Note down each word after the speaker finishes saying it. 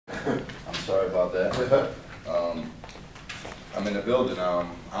I'm sorry about that. I'm in the building. I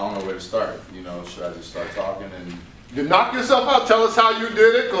don't know where to start. You know, should I just start talking and? You knock yourself out. Tell us how you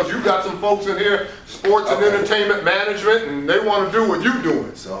did it, because you got some folks in here, sports and entertainment management, and they want to do what you're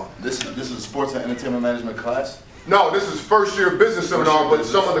doing. So this is a sports and entertainment management class? No, this is first year business seminar, but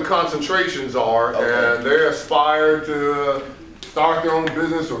some of the concentrations are, and they aspire to start their own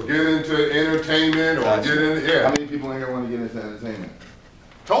business or get into entertainment or get into, How many people in here want to get into entertainment?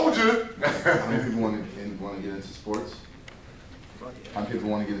 Told you. How many people want to get into sports? How many people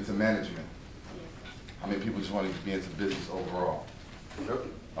want to get into management? How many people just want to be into business overall? Yep.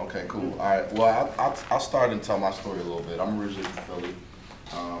 Okay, cool. All right. Well, I'll start and tell my story a little bit. I'm originally from Philly.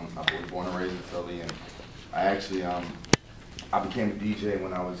 I was born and raised in Philly, and I actually I became a DJ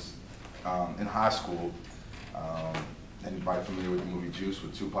when I was in high school. Anybody familiar with the movie Juice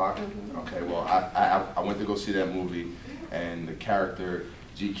with Tupac? Okay. Well, I went to go see that movie, and the character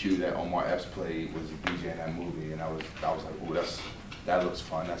GQ that Omar Epps played was a DJ in that movie, and I was like, ooh, that looks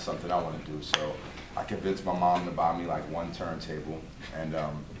fun. That's something I want to do. So I convinced my mom to buy me like one turntable, and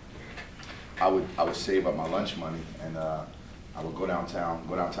I would save up my lunch money, and I would go downtown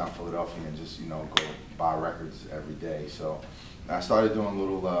Philadelphia, and just go buy records every day. So I started doing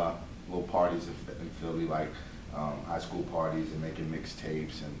little parties in Philly, like high school parties, and making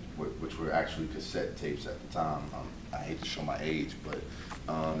mixtapes, and which were actually cassette tapes at the time. I hate to show my age, but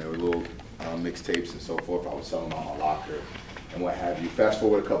they were little mixtapes and so forth. I was selling them on my locker and what have you. Fast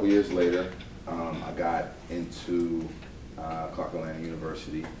forward a couple years later, I got into Clark Atlanta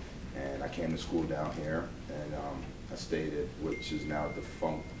University, and I came to school down here, and I stayed at, which is now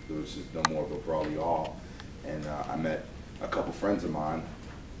defunct, which is no more of a Brawley Hall, and I met a couple friends of mine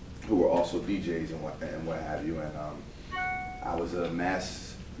who were also DJs and what have you, and I was a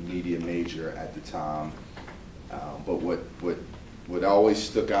mass media major at the time, but what always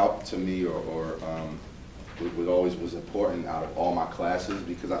stuck out to me, or what always was important out of all my classes,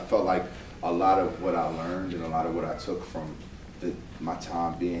 because I felt like a lot of what I learned and a lot of what I took from my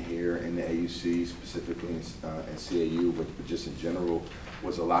time being here in the AUC, specifically in CAU, but just in general,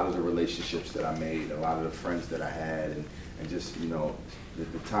 was a lot of the relationships that I made, a lot of the friends that I had, and just,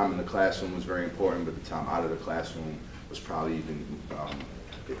 the time in the classroom was very important, but the time out of the classroom was probably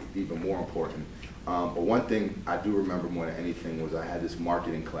even more important. But one thing I do remember more than anything was I had this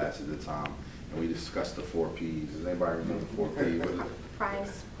marketing class at the time, and we discussed the 4 Ps. Does anybody remember the 4 Ps?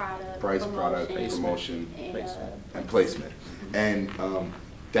 Price, product, promotion, and placement. And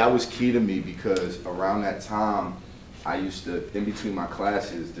that was key to me, because around that time, I used to, in between my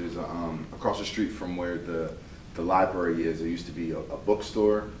classes, there's across the street from where the library is, there used to be a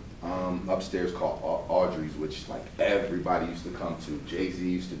bookstore upstairs called Audrey's, which like everybody used to come to. Jay-Z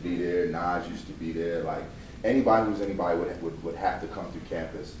used to be there, Nas used to be there, like anybody who was anybody would have to come through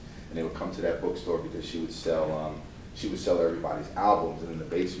campus, and they would come to that bookstore because she would sell everybody's albums, and in the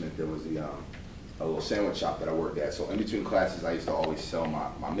basement there was a little sandwich shop that I worked at. So in between classes, I used to always sell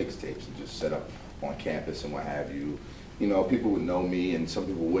my mixtapes and just set up on campus and what have you. People would know me, and some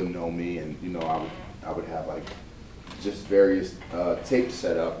people wouldn't know me, and I would have like just various tapes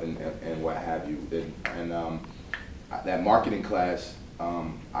set up and what have you. And that marketing class,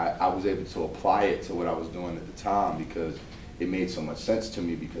 I was able to apply it to what I was doing at the time, because it made so much sense to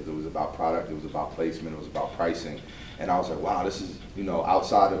me, because it was about product, it was about placement, it was about pricing. And I was like, wow, this is,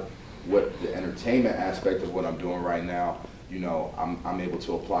 outside of what the entertainment aspect of what I'm doing right now, I'm able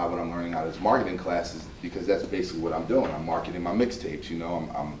to apply what I'm learning out of this marketing classes, because that's basically what I'm doing. I'm marketing my mixtapes,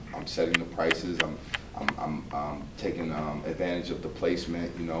 I'm setting the prices, I'm taking advantage of the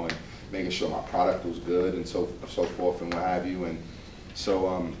placement, and making sure my product was good, and so forth and what have you. And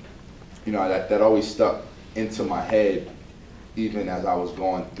so, that always stuck into my head, even as I was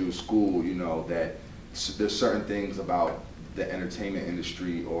going through school, that there's certain things about the entertainment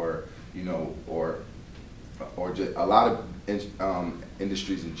industry, or just a lot of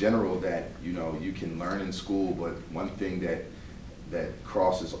industries in general, that you can learn in school, but one thing that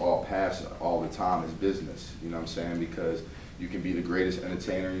crosses all paths all the time is business. You know what I'm saying? Because you can be the greatest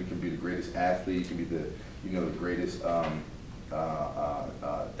entertainer, you can be the greatest athlete, you can be the greatest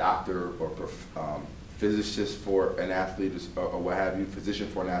doctor or physicist for an athlete, or what have you, physician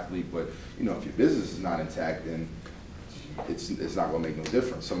for an athlete. But if your business is not intact, then it's not going to make no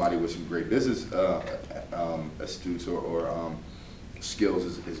difference. Somebody with some great business astutes or skills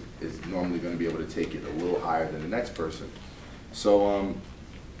is normally going to be able to take it a little higher than the next person. So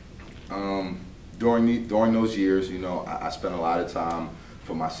during those years, I spent a lot of time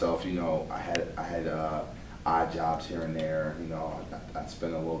for myself. I had odd jobs here and there. I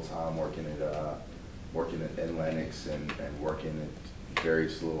spent a little time working at Lennox and working at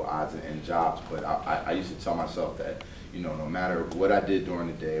various little odds and ends jobs, but I used to tell myself that, you know, no matter what I did during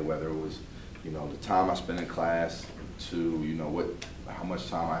the day, whether it was, you know, the time I spent in class to, you know, how much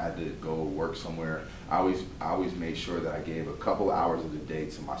time I had to go work somewhere, I always made sure that I gave a couple hours of the day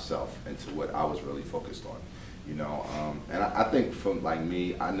to myself and to what I was really focused on, you know. And I think from like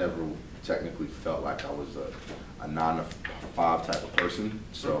me, I never technically felt like I was a 9 to 5 type of person.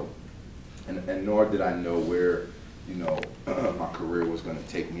 So, and nor did I know where, you know, my career was going to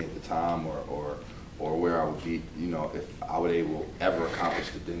take me at the time, or where I would be, you know, if I would ever accomplish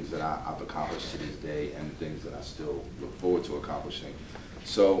the things that I've accomplished to this day, and the things that I still look forward to accomplishing.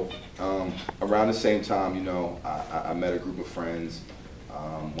 So around the same time, you know, I met a group of friends.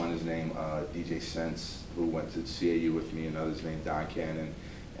 One is named DJ Sense, who went to CAU with me. Another's named Don Cannon.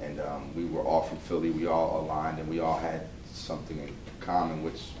 And we were all from Philly. We all aligned, and we all had something in common,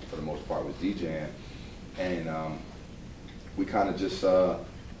 which for the most part was DJing. And we kind of just,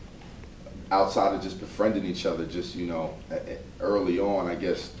 outside of just befriending each other, just, you know, early on, I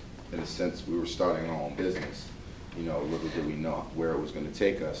guess, in a sense, we were starting our own business. You know, little did we know where it was going to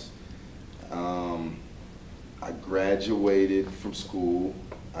take us. I graduated from school.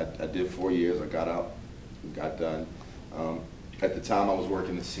 I did 4 years. I got out, got done. At the time, I was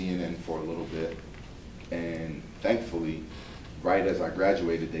working at CNN for a little bit, and thankfully, right as I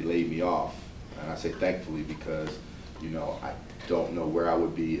graduated, they laid me off. And I say thankfully because, you know, I don't know where I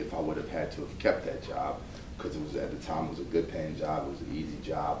would be if I would have had to have kept that job, because it was, at the time, it was a good paying job, it was an easy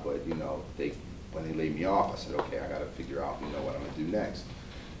job, but, you know, when they laid me off, I said, okay, I got to figure out, you know, what I'm going to do next.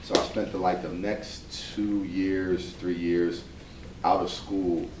 So I spent the next 2 years, 3 years out of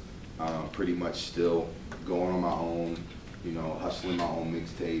school, pretty much still going on my own, you know, hustling my own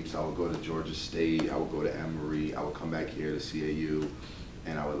mixtapes. I would go to Georgia State, I would go to Emory, I would come back here to CAU,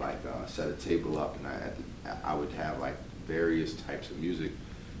 and I would like set a table up, and I would have like various types of music,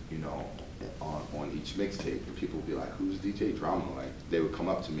 you know, on each mixtape, and people would be like, "Who's DJ Drama?" Like, they would come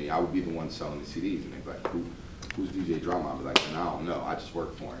up to me. I would be the one selling the CDs, and they'd be like, "Who's DJ Drama?" I'd be like, "I don't know. I just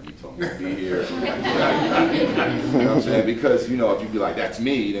work for him. He told me to be here." You know what I'm saying? Because, you know, if you be like, "That's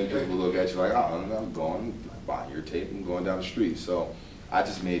me," then people look at you like, "Oh, I'm going buying your tape and going down the street." So I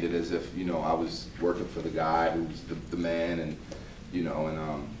just made it as if, you know, I was working for the guy who's the man, and, you know, and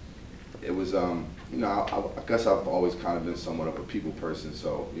it was, you know, I guess I've always kind of been somewhat of a people person,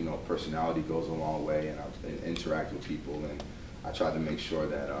 so, you know, personality goes a long way, and I interact with people, and I tried to make sure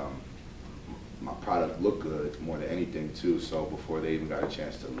that my product looked good more than anything too, so before they even got a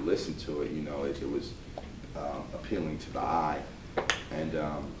chance to listen to it, you know, it was appealing to the eye.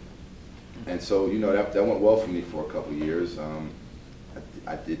 And so, you know, that went well for me for a couple of years.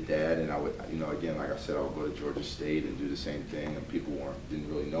 I did that, and I would, you know, again, like I said, I would go to Georgia State and do the same thing, and people didn't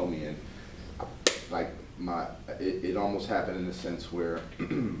really know me, and it almost happened in the sense where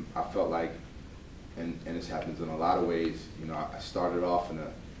I felt like, and this happens in a lot of ways, you know, I started off in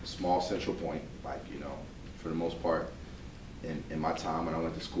a small central point, like, you know, for the most part, in my time when I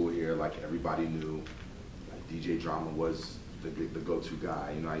went to school here, like, everybody knew, like, DJ Drama was the go-to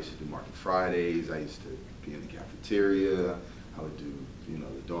guy. You know, I used to do Market Fridays, I used to be in the cafeteria, I would do, you know,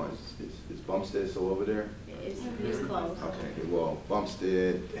 the dorms. Is Bumstead still over there? It's closed. Okay, well,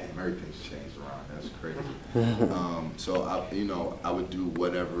 Bumstead, damn, everything's changed around. That's crazy. So you know, I would do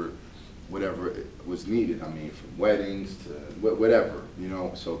whatever was needed. I mean, from weddings to whatever, you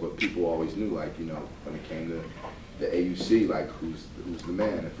know. So, but people always knew, like, you know, when it came to the AUC, like, who's the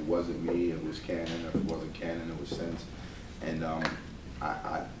man? If it wasn't me, it was Cannon. If it wasn't Cannon, it was Sense. And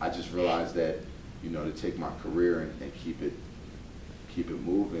I just realized that, you know, to take my career and keep it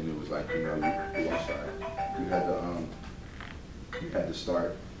moving, it was like, you know, you had to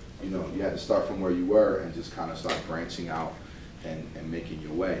start, you know, you had to start from where you were and just kind of start branching out and making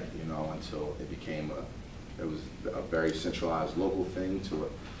your way, you know, until it became it was a very centralized local thing to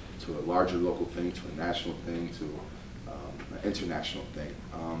a larger local thing, to a national thing, to an international thing.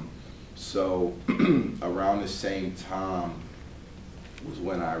 So around the same time was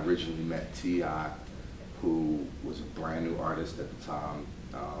when I originally met T.I., who was a brand new artist at the time.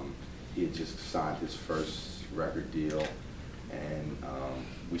 He had just signed his first record deal, and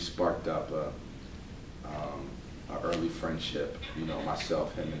we sparked up an early friendship, you know,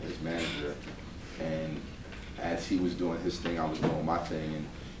 myself, him, and his manager. And as he was doing his thing, I was doing my thing. And,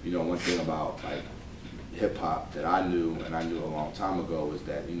 you know, one thing about, like, hip hop that I knew, and I knew a long time ago, was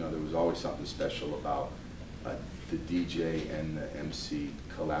that, you know, there was always something special about the DJ and the MC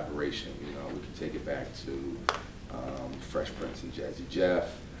collaboration. You know, we could take it back to Fresh Prince and Jazzy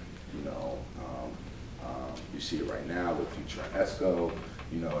Jeff. You know, you see it right now with Future and Esco.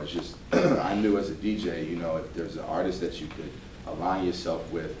 You know, it's just, I knew as a DJ, you know, if there's an artist that you could align yourself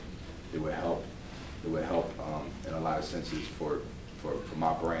with, it would help. It would help in a lot of senses for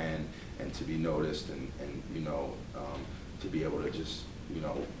my brand and to be noticed and you know, to be able to just, you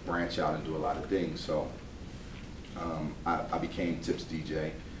know, branch out and do a lot of things. So I became Tip's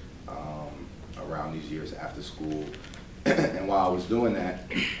DJ around these years after school. And while I was doing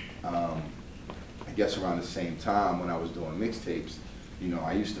that, I guess around the same time when I was doing mixtapes, you know,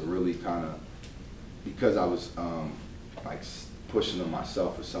 I used to really kind of, because I was like pushing them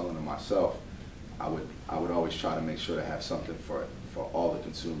myself or selling them myself, I would always try to make sure to have something for all the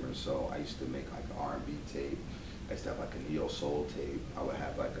consumers. So I used to make like an R&B tape. I used to have like a neo soul tape. I would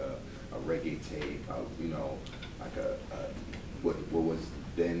have like a reggae tape. You know, like what was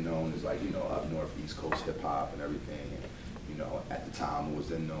then known as like, you know, up north East Coast hip hop and everything. And, you know, at the time it was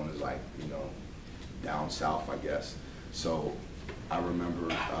then known as like, you know, down south, I guess. So I remember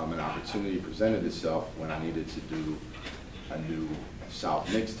an opportunity presented itself when I needed to do a new South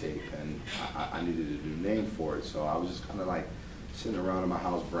mixtape, and I needed a new name for it. So I was just kind of like sitting around in my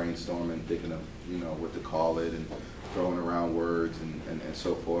house brainstorming, thinking of, you know, what to call it and throwing around words and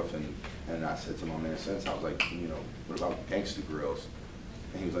so forth. And I said to my man Sense, I was like, you know, what about Gangsta Grillz?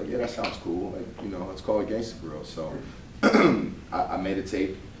 And he was like, yeah, that sounds cool. Like, you know, let's call it Gangsta Grillz. So I made a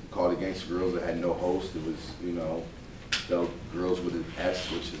tape called it Gangsta Grillz. It had no host. It was, you know, spelled Grillz with an S,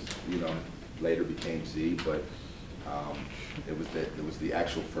 which is, you know, later became Z, but it was the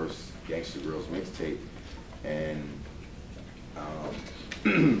actual first Gangsta Grillz mixtape. And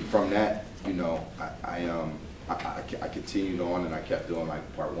from that, you know, I continued on and I kept doing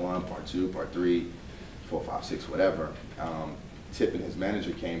like part 1, part 2, part 3, 4, 5, 6, whatever. Tip and his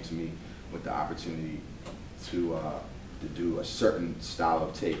manager came to me with the opportunity to do a certain style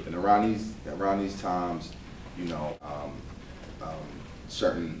of tape. And around these times, you know,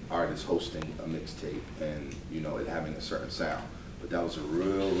 certain artists hosting a mixtape and, you know, it having a certain sound. But that was a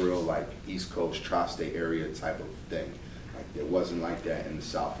real like East Coast, tri-state area type of thing. Like it wasn't like that in the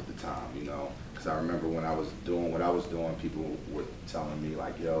South at the time, you know. Because I remember when I was doing what I was doing, people were telling me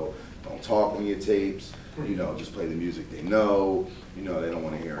like, yo, don't talk on your tapes, you know, just play the music they know, you know, they don't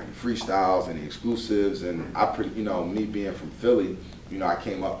want to hear any freestyles, any exclusives. And you know, me being from Philly, you know, I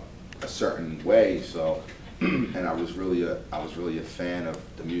came up a certain way, so, and I was really a fan of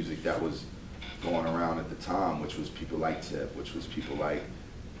the music that was going around at the time, which was people like Tip, which was people like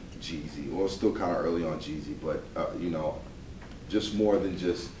Jeezy. Well, still kind of early on Jeezy, but you know, just more than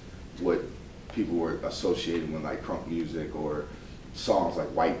just what people were associating with like crunk music or songs like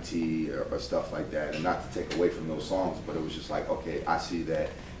White Tee or stuff like that. And not to take away from those songs, but it was just like, okay, I see that,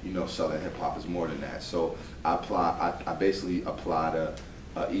 you know, Southern hip hop is more than that. So I basically applied a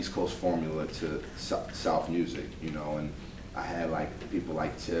East Coast formula to South music, you know, and I had like people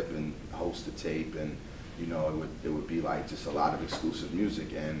like Tip and host the tape, and you know, it would be like just a lot of exclusive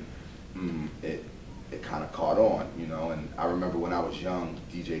music, and it kind of caught on, you know. And I remember when I was young,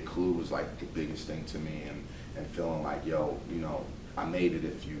 DJ Clue was like the biggest thing to me, and feeling like, yo, you know, I made it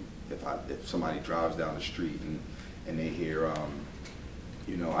if somebody drives down the street and they hear,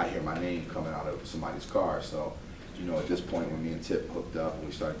 you know, I hear my name coming out of somebody's car. So, you know, at this point when me and Tip hooked up and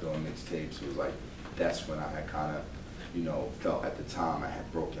we started doing mixtapes, it was like, that's when I had kind of, you know, felt at the time I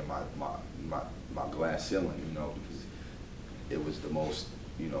had broken my glass ceiling, you know, because it was the most,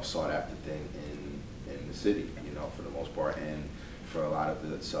 you know, sought after thing in the city, you know, for the most part, and for a lot of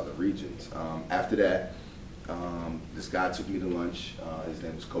the southern regions. After that, this guy took me to lunch. His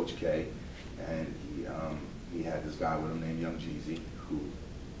name was Coach K, and he had this guy with him named Young Jeezy, who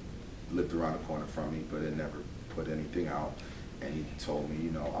lived around the corner from me, but had never put anything out. And he told me,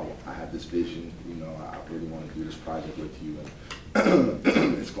 you know, I have this vision, you know, I really want to do this project with you,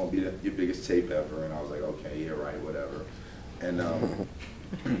 and it's going to be your biggest tape ever. And I was like, okay, yeah, right, whatever. And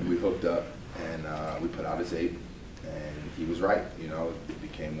we hooked up, and we put out a tape, and he was right, you know. It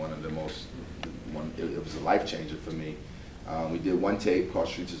became one of the most, it was a life changer for me. We did one tape called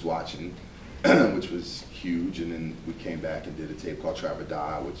Streets Is Watching, which was huge, and then we came back and did a tape called Trap or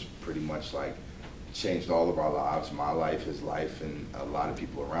Die, which pretty much like changed all of our lives, my life, his life, and a lot of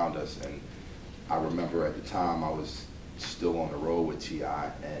people around us. And I remember at the time I was still on the road with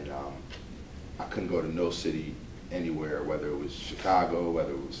T.I., and I couldn't go to no city anywhere, whether it was Chicago,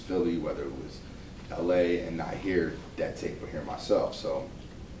 whether it was Philly, whether it was LA, and not hear that tape or hear myself.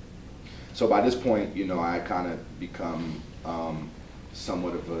 So by this point, you know, I kind of become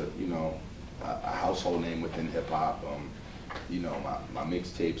somewhat of a, you know, a household name within hip hop. You know, my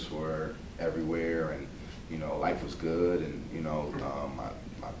mixtapes were everywhere, and you know, life was good, and you know,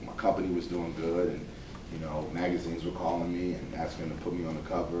 my company was doing good, and you know, magazines were calling me and asking to put me on the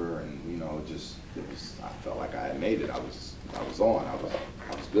cover, and you know, I felt like I had made it. I was on. I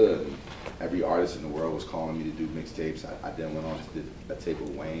was good. And every artist in the world was calling me to do mixtapes. I then went on to do a tape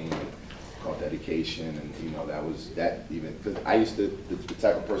with Wayne called Dedication, and you know, even because I used to, the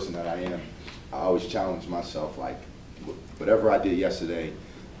type of person that I am, I always challenge myself, like whatever I did yesterday,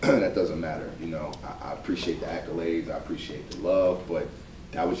 that doesn't matter. You know, I appreciate the accolades, I appreciate the love, but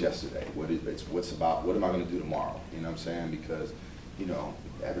that was yesterday. What am I going to do tomorrow? You know what I'm saying? Because, you know,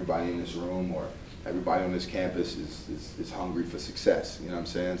 everybody in this room or everybody on this campus is hungry for success. You know what I'm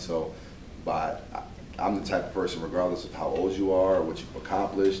saying? So, I'm the type of person, regardless of how old you are or what you've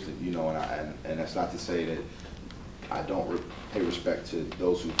accomplished, you know, and that's not to say that I don't pay respect to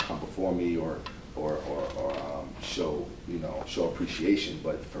those who come before me or show appreciation.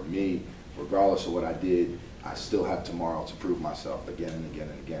 But for me, regardless of what I did, I still have tomorrow to prove myself again and again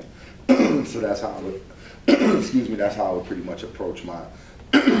and again. So that's how I would, excuse me, that's how I would pretty much approach my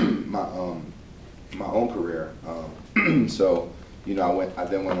my own career. So, you know, I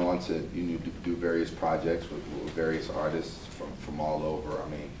then went on to do various projects with various artists from all over. I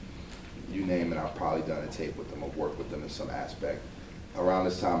mean, you name it, I've probably done a tape with them or worked with them in some aspect. Around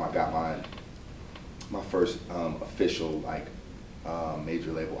this time, I got my first official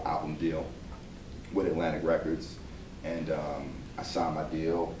major label album deal with Atlantic Records, and I signed my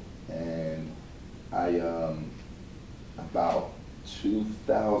deal, and about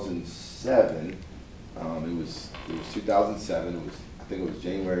 2007, it was 2007. I think it was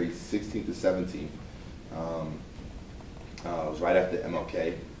January 16th to 17th. It was right after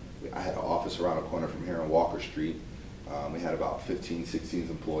MLK. I had an office around the corner from here on Walker Street. We had about 15, 16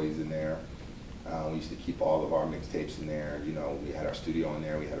 employees in there. We used to keep all of our mixtapes in there. You know, we had our studio in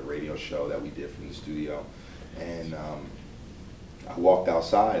there. We had a radio show that we did from the studio. And I walked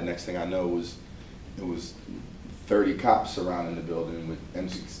outside. Next thing I know it was 30 cops surrounding the building with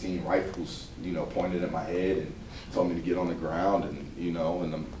M16 rifles, you know, pointed at my head and told me to get on the ground. And you know,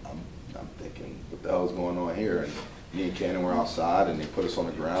 and I'm thinking, what the hell is going on here? And me and Cannon were outside, and they put us on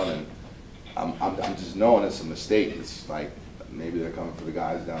the ground. And I'm just knowing it's a mistake. It's like, maybe they're coming for the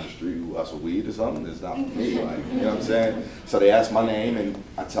guys down the street who hustle weed or something. It's not for me, like, you know what I'm saying? So they ask my name, and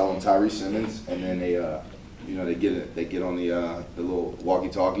I tell them Tyree Simmons, and then they, you know, they get on the little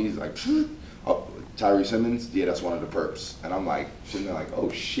walkie-talkies, like, oh, Tyree Simmons, yeah, that's one of the perps. And I'm like, sitting there like,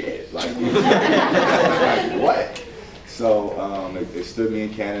 oh shit, like, like what? So they stood me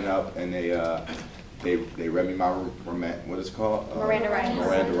and Cannon up, and they read me my what is it called? Miranda rights.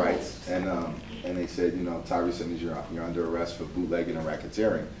 Miranda rights, and they said, you know, Tyree Simmons, you're under arrest for bootlegging and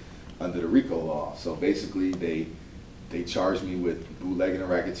racketeering under the RICO law. So basically, they charged me with bootlegging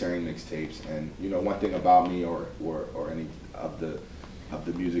and racketeering mixtapes. And you know, one thing about me or any of the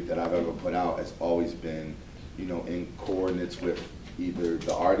music that I've ever put out has always been, you know, in coordinates with either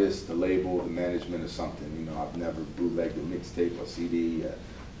the artist, the label, the management, or something. You know, I've never bootlegged a mixtape or CD,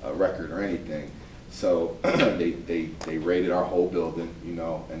 a record, or anything. So they raided our whole building, you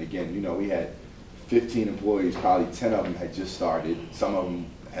know, and again, you know, we had 15 employees, probably 10 of them had just started. Some of them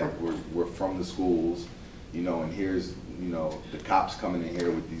were from the schools, you know, and here's, you know, the cops coming in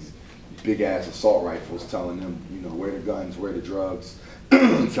here with these big ass assault rifles telling them, you know, where the guns, where the drugs,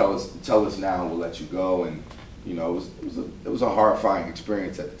 tell us now, we'll let you go. And, you know, it was a horrifying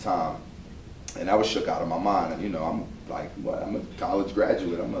experience at the time. And I was shook out of my mind. And, you know, I'm like, what? I'm a college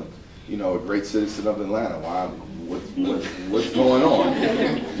graduate. I'm a, you know, a great citizen of Atlanta. Why? What's going on?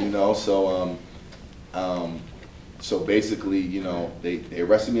 You know, so basically, you know, they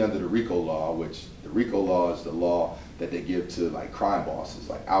arrested me under the RICO law, which the RICO law is the law that they give to like crime bosses.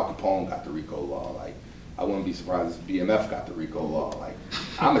 Like Al Capone got the RICO law. Like I wouldn't be surprised if BMF got the RICO law. Like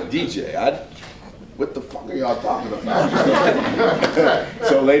I'm a DJ. What the fuck are y'all talking about?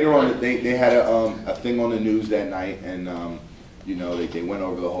 So later on, they had a thing on the news that night, and you know, they went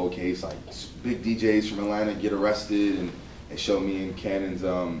over the whole case. Like big DJs from Atlanta get arrested, and they showed me in Cannon's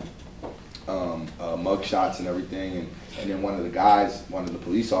mug shots and everything, and then one of the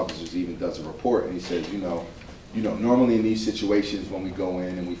police officers even does a report, and he says, you know, normally in these situations when we go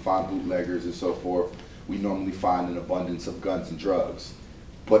in and we find bootleggers and so forth, we normally find an abundance of guns and drugs,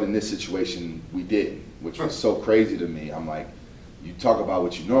 but in this situation we didn't, which was so crazy to me. I'm like, you talk about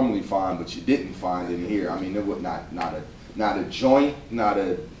what you normally find, but you didn't find in here. I mean, there was not a joint, not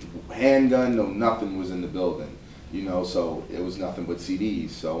a handgun, no nothing was in the building, you know. So it was nothing but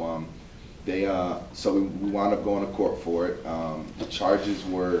CDs. So so we wound up going to court for it. The charges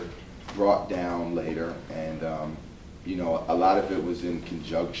were brought down later, and you know, a lot of it was in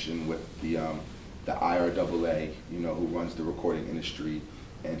conjunction with the IRAA, you know, who runs the recording industry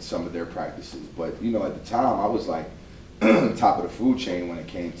and some of their practices. But you know, at the time, I was like top of the food chain when it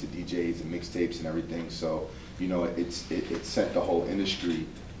came to DJs and mixtapes and everything. So you know, it sent the whole industry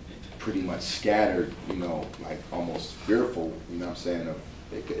pretty much scattered. You know, like almost fearful. You know what I'm saying? Of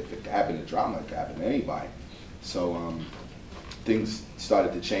if it could happen to drama, it could happen to anybody. So things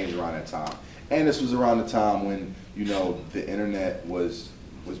started to change around that time. And this was around the time when, you know, the internet was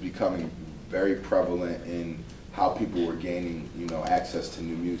becoming very prevalent in how people were gaining, you know, access to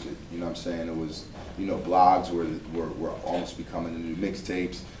new music. You know what I'm saying? It was, you know, blogs were almost becoming the new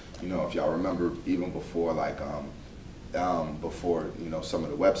mixtapes. You know, if y'all remember, even before like before, you know, some of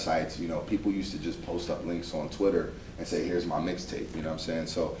the websites, you know, people used to just post up links on Twitter and say, here's my mixtape, you know what I'm saying?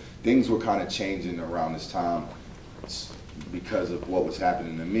 So things were kind of changing around this time because of what was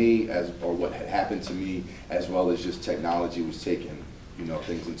happening to me, or what had happened to me, as well as just technology was taking, you know,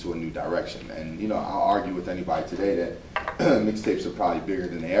 things into a new direction. And, you know, I'll argue with anybody today that mixtapes are probably bigger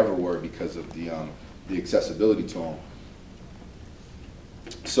than they ever were because of the accessibility to them.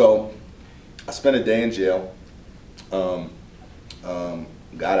 So I spent a day in jail, got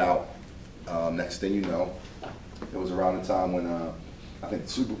out. Next thing you know, it was around the time when I think the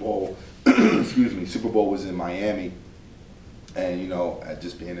Super Bowl, excuse me, Super Bowl was in Miami. And you know,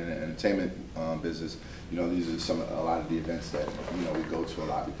 just being in the entertainment business, you know, these are a lot of the events that, you know, we go to a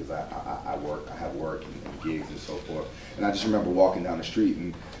lot because I have work and gigs and so forth. And I just remember walking down the street,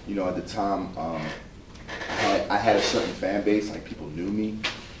 and you know, at the time, I had a certain fan base, like people knew me.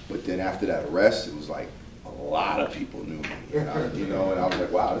 But then after that arrest, it was like a lot of people knew me, you know, and I was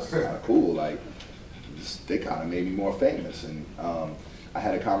like, wow, this is kind of cool. Like, they kind of made me more famous. And I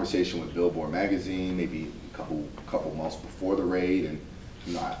had a conversation with Billboard magazine, maybe a couple months before the raid, and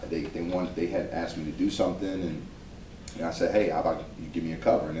you know, they had asked me to do something, and I said, hey, how about you give me a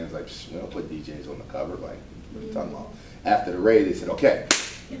cover? And they was like, we don't put DJs on the cover. Like, what are you talking about? After the raid, they said, okay,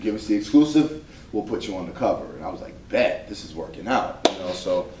 you give us the exclusive, we'll put you on the cover. And I was like, bet, this is working out, you know.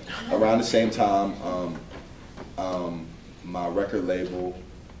 So around the same time, my record label,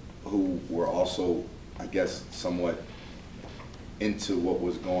 who were also, I guess, somewhat into what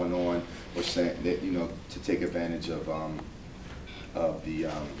was going on, was saying that, you know, to take advantage of the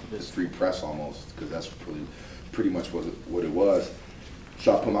free press almost, because that's pretty much what it was.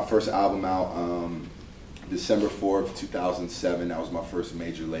 So I put my first album out December 4th, 2007. That was my first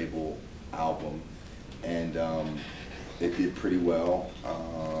major label album, and it did pretty well.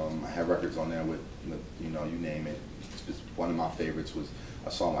 I had records on there with, you know, you name it. One of my favorites was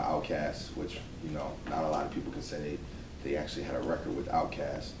a song with Outkast, which, you know, not a lot of people can say they actually had a record with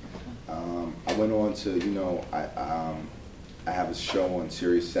Outkast. I went on to, you know, I have a show on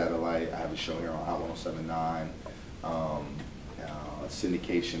Sirius Satellite. I have a show here on Hot 107.9,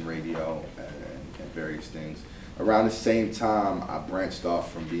 syndication radio, and various things. Around the same time, I branched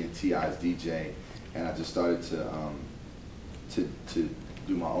off from being T.I.'s DJ, and I just started to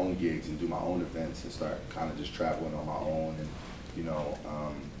do my own gigs and do my own events and start kind of just traveling on my own, and you know,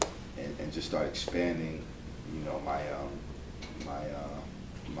 and just start expanding, you know, my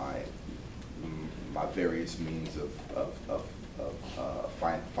various means of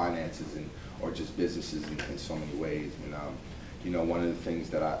finances or just businesses in so many ways. And you know, one of the things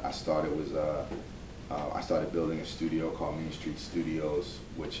that I started was I started building a studio called Main Street Studios,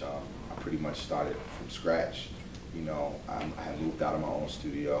 which I pretty much started from scratch. You know, I had moved out of my own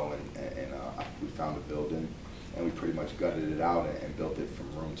studio, and we found a building, and we pretty much gutted it out and built it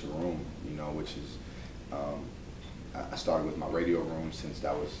from room to room. You know, which is I started with my radio room, since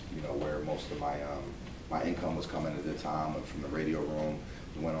that was, you know, where most of my income was coming at the time. And from the radio room,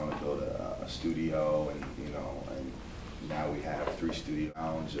 we went on to build a studio, and you know, and now we have 3 studio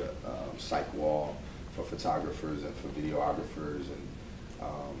lounge, psych wall for photographers and for videographers, and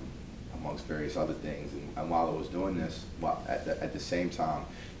amongst various other things. And while I was doing this, at the same time,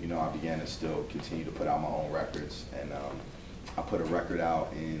 you know, I began to still continue to put out my own records, and I put a record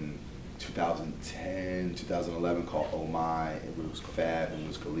out in 2010, 2011 called Oh My. It was Fab and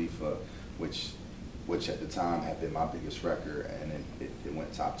Wiz Khalifa, which at the time had been my biggest record, and it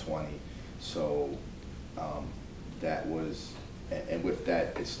went top 20. So that was, and with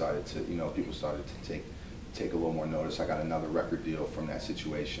that, it started to, you know, people started to take a little more notice. I got another record deal from that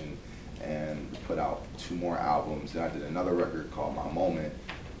situation, and put out 2 more albums. Then I did another record called My Moment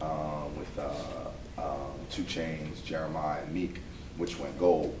with 2 Chainz, Jeremiah, and Meek, which went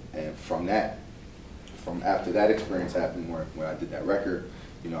gold. And from after that experience happened, where I did that record,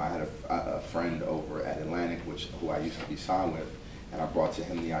 you know, I had a friend over at Atlantic, who I used to be signed with, and I brought to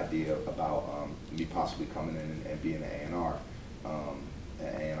him the idea about me possibly coming in and being an A&R. An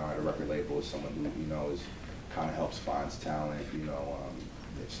A&R at a record label is someone who, you know, kind of helps finds talent, you know,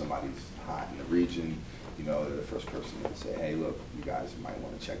 if somebody's hot in the region, you know, they're the first person to say, hey, look, you guys might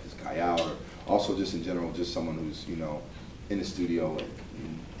want to check this guy out. Or also just in general, just someone who's, you know, in the studio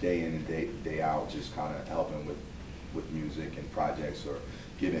and day in and day out, just kind of helping with music and projects or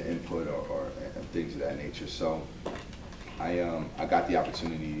giving input or and things of that nature. So I got the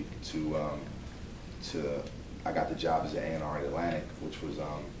opportunity I got the job as an A&R at Atlantic, which was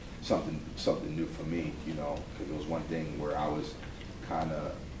something new for me, you know, because it was one thing where I was kind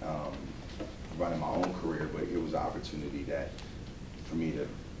of running my own career, but it was an opportunity that for me to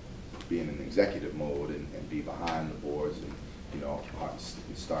be in an executive mode and be behind the boards and, you know,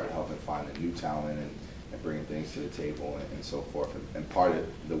 started helping find a new talent and bringing things to the table and so forth. And part of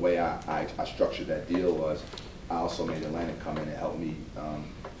the way I structured that deal was I also made Atlantic come in and help me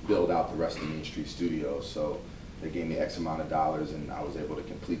build out the rest of Main Street Studios. So they gave me X amount of dollars and I was able to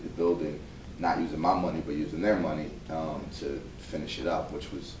complete the building, not using my money, but using their money to finish it up,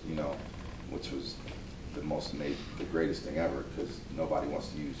 which was, you know, the greatest thing ever, because nobody wants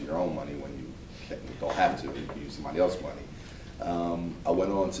to use your own money when you don't have to. You use somebody else's money. I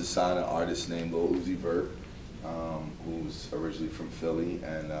went on to sign an artist named Vert, who's originally from Philly,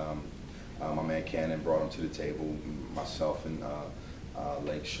 and my man Cannon brought him to the table. Myself and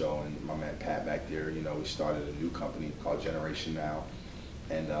Lake Show and my man Pat back there, you know, we started a new company called Generation Now,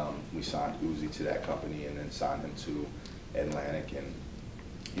 and we signed Uzi to that company and then signed him to Atlantic. And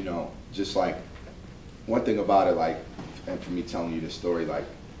you know, just like one thing about it, like, and for me telling you this story, like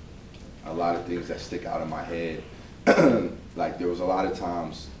a lot of things that stick out in my head, like there was a lot of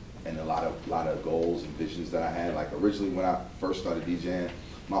times and a lot of goals and visions that I had. Like originally when I first started DJing,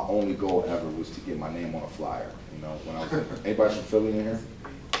 my only goal ever was to get my name on a flyer. You know, when I was anybody from Philly in here?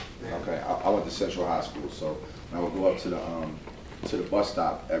 Okay, I went to Central High School, so when I would go up to the bus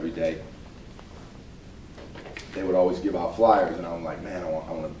stop every day, they would always give out flyers, and I'm like, man, I want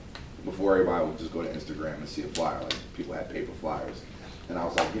to. Before everybody would just go to Instagram and see a flyer, like people had paper flyers, and I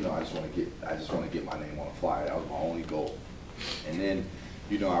was like, you know, I just want to get my name on a flyer. That was my only goal. And then,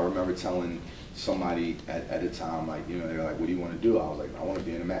 you know, I remember telling somebody at the time, like, you know, they were like, what do you want to do? I was like, I want to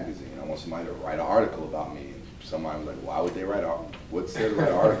be in a magazine. I want somebody to write an article about me. And somebody was like, why would they what's there to write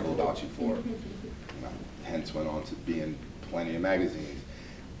an article about you for? And I hence went on to be in plenty of magazines.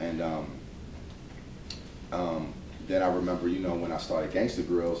 And then I remember, you know, when I started Gangsta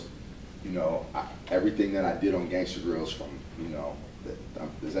Grillz, you know, everything that I did on Gangsta Grillz from, you know,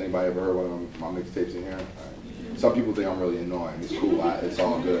 has anybody ever heard one of my mixtapes in here? Right. Some people think I'm really annoying. It's cool. It's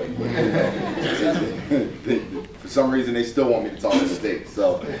all good. But, you know, for some reason, they still want me to talk on the tapes.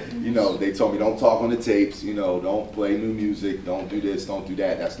 So, you know, they told me don't talk on the tapes. You know, don't play new music. Don't do this. Don't do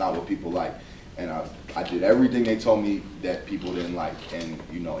that. That's not what people like. And I did everything they told me that people didn't like, and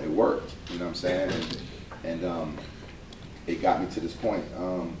you know, it worked. You know what I'm saying? And it got me to this point.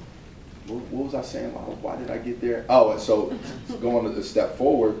 What was I saying? Why did I get there? Oh, and so going a step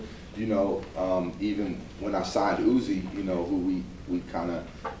forward, you know, even when I signed Uzi, you know, who we kind of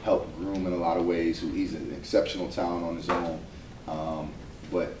helped groom in a lot of ways, who he's an exceptional talent on his own.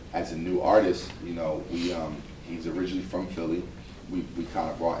 But as a new artist, you know, he's originally from Philly. We kind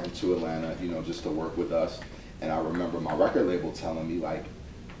of brought him to Atlanta, you know, just to work with us. And I remember my record label telling me, like,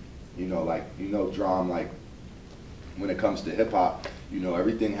 Drum, like, when it comes to hip hop, you know,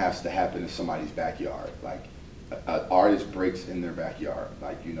 everything has to happen in somebody's backyard. Like, an artist breaks in their backyard.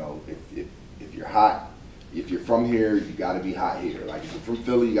 Like, you know, if you're hot, if you're from here, you got to be hot here. Like, if you're from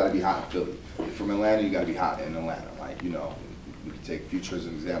Philly, you got to be hot in Philly. If you're from Atlanta, you got to be hot in Atlanta. Like, you know, we can take Future as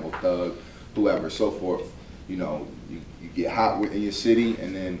an example, Thug, whoever, so forth. You know, you get hot in your city,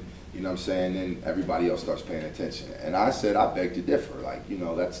 and then, you know what I'm saying, then everybody else starts paying attention. And I said, I beg to differ. Like, you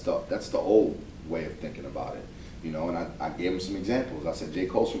know, that's the old way of thinking about it. You know, and I gave him some examples. I said, J.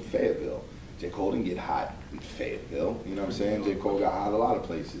 Cole's from Fayetteville. J. Cole didn't get hot in Fayetteville. You know what I'm saying? J. Cole got hot a lot of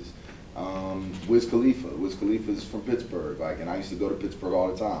places. Wiz Khalifa's from Pittsburgh. Like, and I used to go to Pittsburgh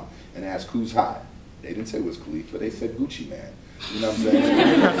all the time and ask who's hot. They didn't say Wiz Khalifa. They said Gucci Man. You know what I'm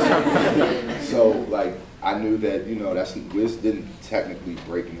saying? So, like, I knew that, you know, Wiz didn't technically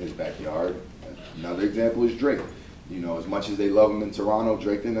break in his backyard. Another example is Drake. You know, as much as they love him in Toronto,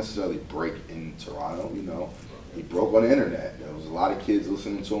 Drake didn't necessarily break in Toronto, you know. He broke on the internet. There was a lot of kids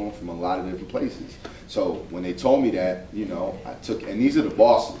listening to him from a lot of different places. So when they told me that, you know, and these are the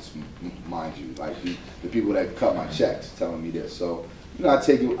bosses, mind you, like the people that cut my checks telling me this. So, you know, I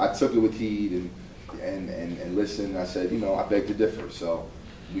took it with heed and listened. I said, you know, I beg to differ. So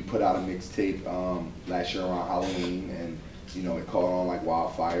we put out a mixtape last year around Halloween, and, you know, it caught on like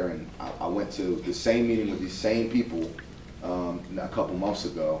wildfire. And I went to the same meeting with these same people a couple months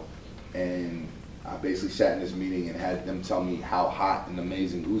ago, and I basically sat in this meeting and had them tell me how hot and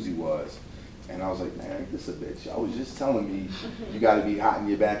amazing Uzi was. And I was like, man, ain't this a bitch? I was just telling me you got to be hot in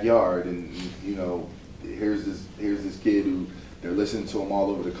your backyard, and you know, here's this kid who they're listening to him all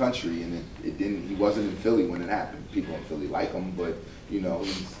over the country, and he wasn't in Philly when it happened. People in Philly like him, but you know,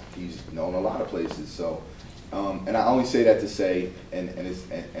 he's known a lot of places. So, and I only say that to say, and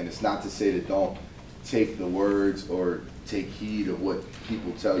it's not to say that don't take the words or take heed of what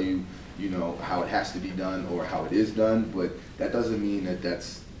people tell you, you know, how it has to be done or how it is done, but that doesn't mean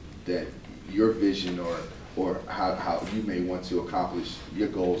that your vision or how you may want to accomplish your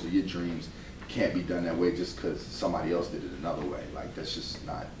goals or your dreams can't be done that way just because somebody else did it another way. Like,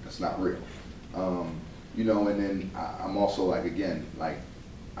 that's not real. You know, and then I'm also like, again, like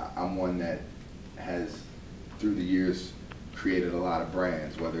I'm one that has through the years created a lot of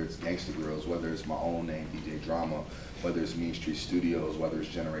brands, whether it's Gangsta Grillz, whether it's my own name, DJ Drama, whether it's Mean Street Studios, whether it's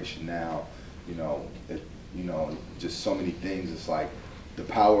Generation Now, you know, just so many things. It's like the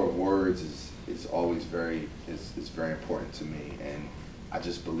power of words is always very important to me, and I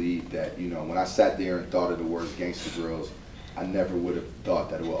just believe that, you know, when I sat there and thought of the words Gangsta Grillz, I never would have thought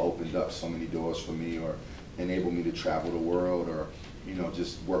that it would have opened up so many doors for me or enable me to travel the world or, you know,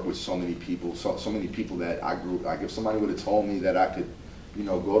 just work with so many people, so many people that I grew, like if somebody would have told me that I could, you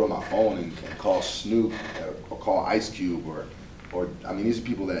know, go to my phone and call Snoop or call Ice Cube or I mean, these are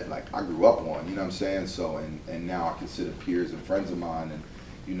people that like I grew up on, you know what I'm saying? So, and now I consider peers and friends of mine, and,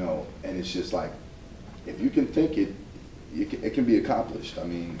 you know, and it's just like, if you can think it can be accomplished. I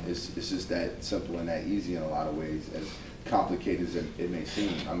mean, it's just that simple and that easy in a lot of ways, as complicated as it may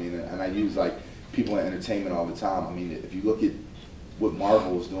seem. I mean, and I use like people in entertainment all the time. I mean, if you look at what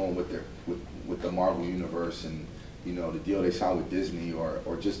Marvel is doing with the Marvel universe, and you know, the deal they signed with Disney,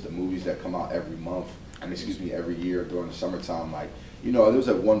 or just the movies that come out every month, I mean, excuse me, every year during the summertime. Like, you know, there was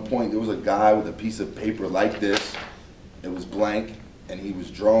at one point there was a guy with a piece of paper like this. It was blank, and he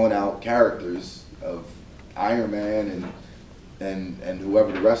was drawing out characters of Iron Man and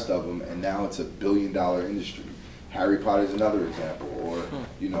whoever the rest of them, and now it's a billion-dollar industry. Harry Potter is another example, or,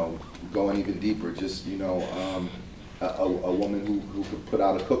 you know, going even deeper, just, you know, a woman who could put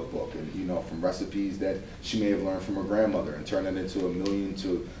out a cookbook, and, you know, from recipes that she may have learned from her grandmother and turn it into $1 million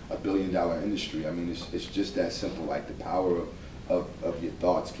to a billion-dollar industry. I mean, it's just that simple. Like, the power of your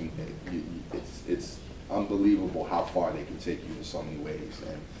thoughts it's unbelievable how far they can take you in so many ways.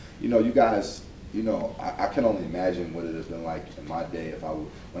 And, you know, you guys, you know, I can only imagine what it has been like in my day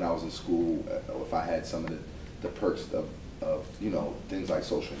when I was in school, or if I had some of the perks of, you know, things like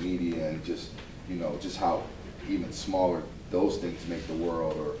social media, and just, you know, just how even smaller those things make the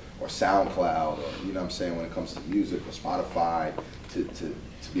world, or SoundCloud, or, you know what I'm saying, when it comes to music, or Spotify, to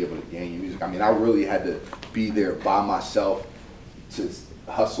be able to gain your music. I mean, I really had to be there by myself to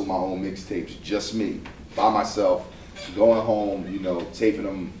hustle my own mixtapes, just me, by myself, going home, you know, taping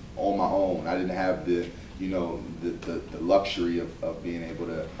them on my own. I didn't have the, you know, the luxury of being able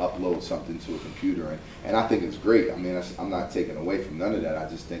to upload something to a computer, and I think it's great. I mean, I'm not taking away from none of that. I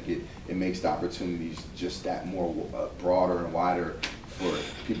just think it makes the opportunities just that more broader and wider for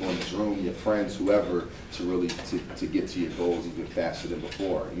people in this room, your friends, whoever, to really to get to your goals even faster than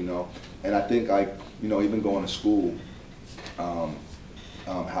before, you know. And I think, like, you know, even going to school,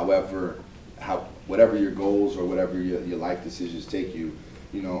 whatever your goals or whatever your life decisions take you,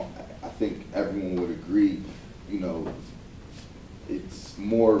 you know, I think everyone would agree, you know, it's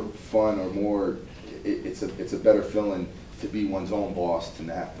more fun, or more, it's a better feeling to be one's own boss than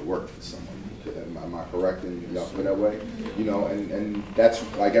to have to work for someone. Am I correct in y'all feel that way? You know, and that's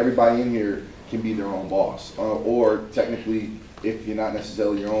like, everybody in here can be their own boss, or technically, if you're not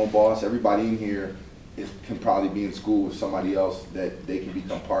necessarily your own boss, everybody in here can probably be in school with somebody else that they can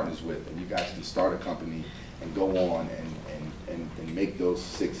become partners with, and you guys can start a company and go on and make those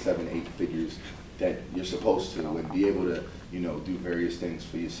 6, 7, 8 figures that you're supposed to, and be able to, you know, do various things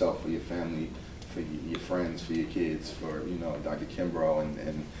for yourself, for your family, for your friends, for your kids, for, you know, Dr. Kimbrough,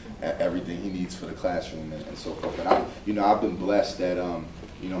 and everything he needs for the classroom, and so forth. And you know, I've been blessed that,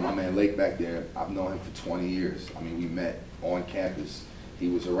 you know, my man Lake back there, I've known him for 20 years. I mean, we met on campus. He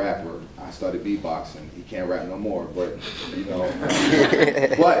was a rapper. I started beatboxing. He can't rap no more, but, you know,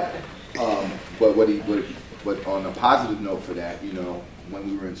 but on a positive note for that, you know, when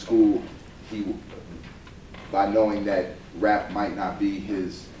we were in school, by knowing that rap might not be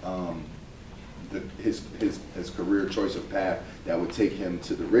his career choice or path that would take him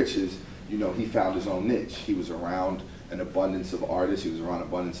to the riches, you know, he found his own niche. He was around an abundance of artists. He was around an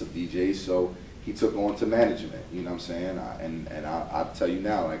abundance of DJs. So he took on to management. You know what I'm saying? And I'll tell you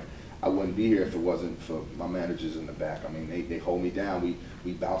now, like, I wouldn't be here if it wasn't for my managers in the back. I mean, they hold me down.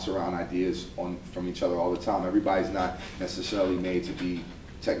 We bounce around ideas from each other all the time. Everybody's not necessarily made to be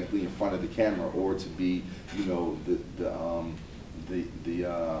technically in front of the camera or to be, you know,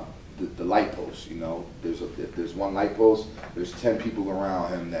 the light post. You know, if there's one light post, there's 10 people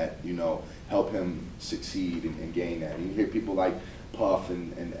around him that, you know, help him succeed and gain that. And you hear people like Puff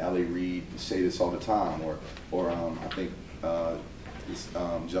and L.A. Reid say this all the time, or I think this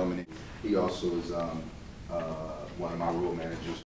gentleman, he also is one of my role managers.